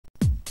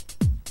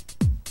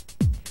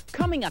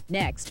Coming up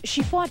next,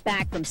 she fought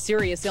back from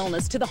serious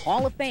illness to the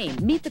Hall of Fame.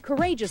 Meet the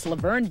courageous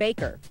LaVern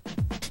Baker.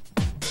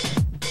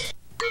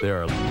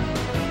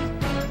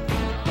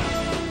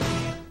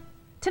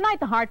 Tonight,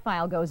 the Hart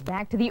File goes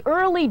back to the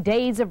early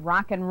days of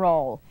rock and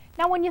roll.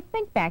 Now, when you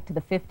think back to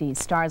the 50s,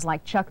 stars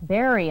like Chuck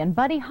Berry and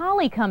Buddy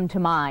Holly come to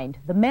mind,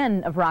 the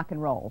men of rock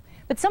and roll.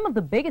 But some of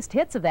the biggest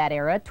hits of that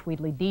era,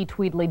 Tweedledee,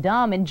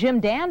 Tweedledum, and Jim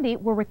Dandy,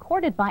 were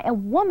recorded by a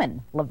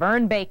woman,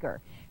 LaVern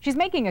Baker. She's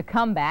making a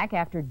comeback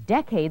after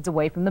decades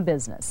away from the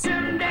business.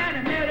 In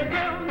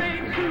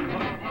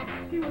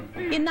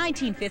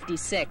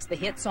 1956, the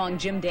hit song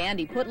Jim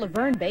Dandy put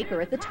LaVern Baker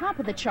at the top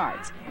of the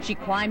charts. She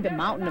climbed a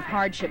mountain of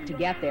hardship to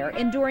get there,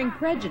 enduring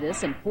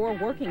prejudice and poor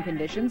working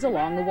conditions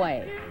along the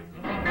way.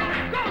 Go,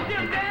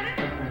 Jim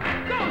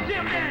Dandy! Go,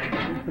 Jim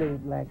Dandy! We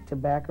played like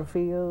tobacco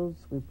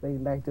fields, we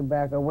played like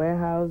tobacco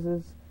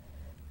warehouses.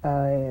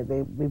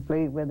 We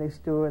played where they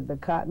stored the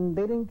cotton.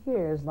 They didn't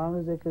care as long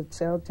as they could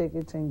sell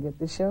tickets and get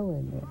the show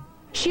in there.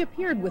 She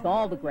appeared with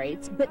all the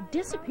greats, but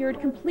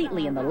disappeared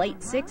completely in the late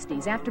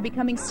 60s after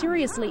becoming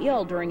seriously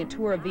ill during a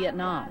tour of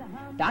Vietnam.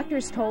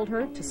 Doctors told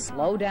her to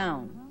slow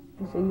down.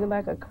 He said, you're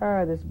like a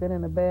car that's been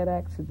in a bad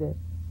accident.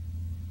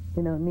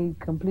 You know, need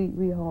complete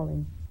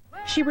rehauling.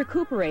 She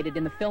recuperated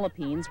in the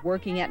Philippines,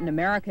 working at an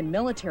American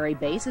military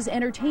base as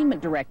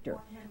entertainment director.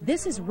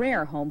 This is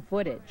rare home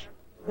footage.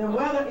 The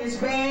weather is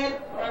bad.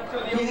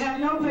 You have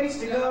no place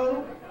to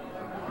go.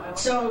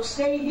 So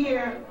stay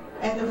here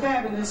at the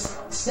fabulous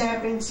San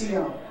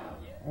Francisco.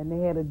 And they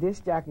had a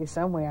disc jockey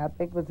somewhere, I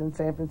think it was in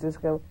San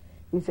Francisco.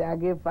 He said, I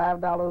give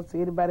 $5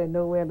 to anybody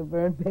know where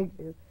LaVern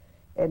Baker is.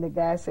 And the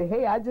guy said,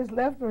 hey, I just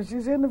left her.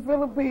 She's in the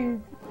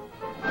Philippines.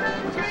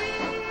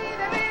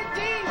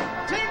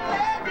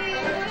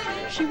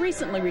 She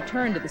recently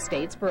returned to the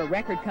States for a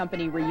record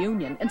company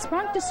reunion and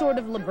sparked a sort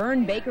of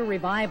LaVern Baker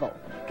revival.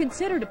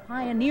 Considered a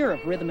pioneer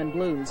of rhythm and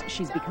blues,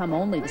 she's become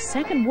only the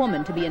second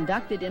woman to be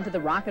inducted into the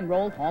Rock and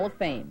Roll Hall of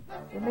Fame.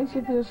 It makes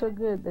you feel so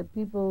good that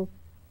people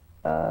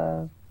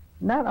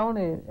not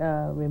only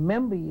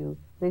remember you,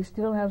 they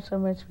still have so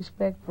much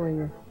respect for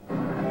you.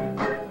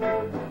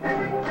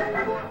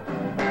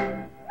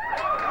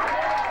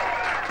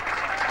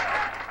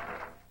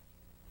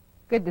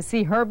 Good to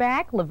see her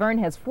back. LaVern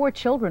has 4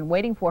 children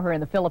waiting for her in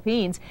the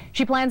Philippines.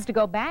 She plans to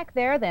go back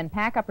there, then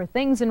pack up her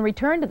things and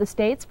return to the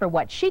States for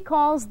what she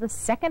calls the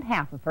second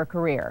half of her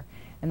career.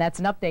 And that's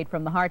an update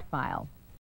from the Hart File.